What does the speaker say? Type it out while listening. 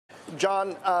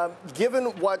John, given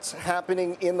what's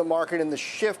happening in the market and the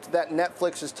shift that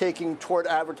Netflix is taking toward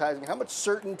advertising, how much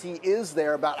certainty is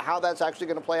there about how that's actually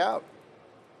going to play out?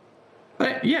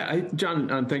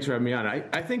 John, thanks for having me on.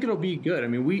 I think it'll be good. I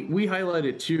mean, we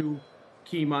highlighted two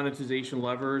key monetization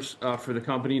levers for the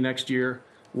company next year.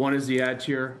 One is the ad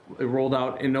tier. It rolled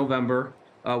out in November.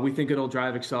 We think it'll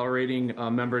drive accelerating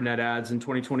member net adds in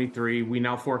 2023. We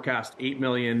now forecast 8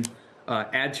 million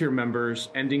ad tier members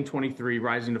ending 23,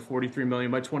 rising to 43 million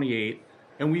by 28.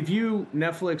 And we view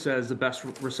Netflix as the best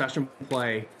recession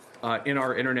play in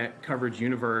our internet coverage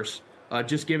universe.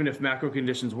 Just given if macro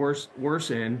conditions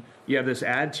worsen, you have this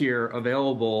ad tier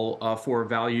available for a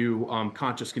value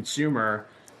conscious consumer.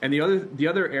 And the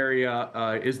other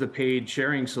area is the paid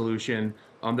sharing solution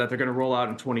that they're going to roll out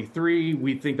in 23.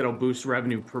 We think that'll boost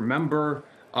revenue per member,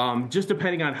 just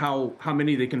depending on how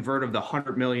many they convert of the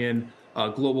 100 million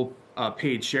global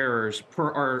paid sharers.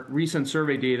 Per our recent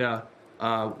survey data,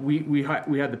 we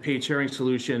had the paid sharing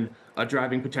solution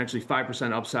driving potentially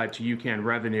 5% upside to UCAN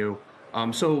revenue.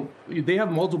 So they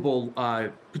have multiple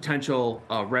potential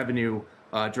revenue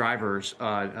drivers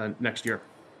next year.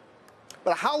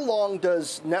 But how long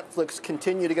does Netflix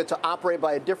continue to get to operate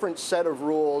by a different set of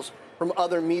rules from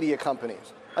other media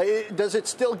companies? Does it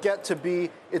still get to be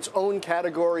its own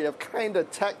category of kind of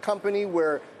tech company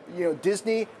where, you know,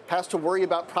 Disney has to worry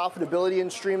about profitability in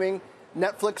streaming?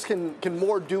 Netflix can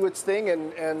more do its thing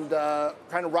and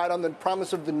kind of ride on the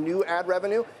promise of the new ad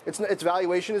revenue? Its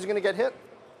valuation is going to get hit?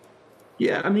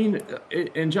 Yeah, I mean,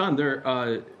 and John,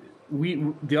 the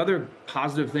other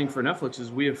positive thing for Netflix is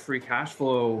we have free cash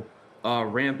flow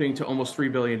ramping to almost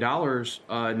 $3 billion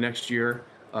next year,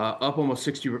 up almost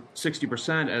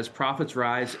 60% as profits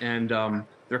rise, and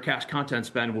their cash content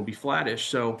spend will be flattish.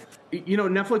 So, you know,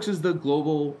 Netflix is the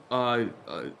global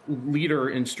leader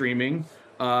in streaming,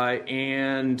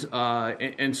 and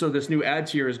so this new ad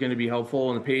tier is going to be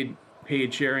helpful, and the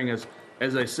paid sharing, as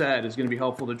I said, is going to be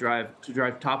helpful to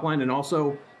drive top line and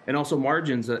also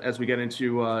margins as we get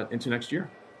into next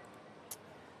year.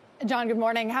 John, good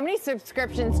morning. How many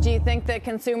subscriptions do you think that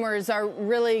consumers are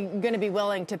really going to be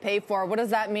willing to pay for? What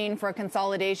does that mean for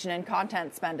consolidation and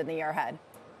content spend in the year ahead?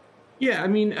 Yeah, I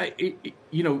mean, if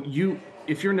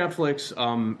you're Netflix,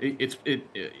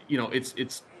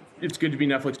 it's good to be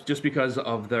Netflix just because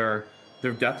of their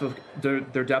depth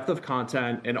of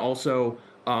content, and also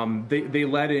they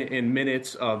led in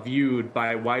minutes viewed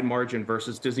by a wide margin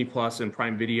versus Disney Plus and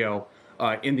Prime Video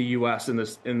in the U.S. in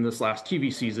this last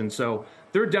TV season. So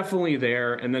they're definitely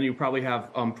there. And then you probably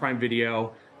have Prime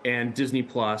Video and Disney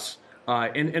Plus.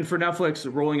 And for Netflix,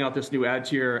 rolling out this new ad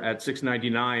tier at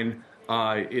 $6.99,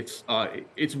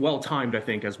 it's well timed, I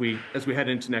think, as we head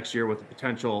into next year with a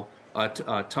potential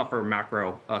tougher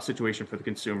macro situation for the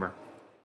consumer.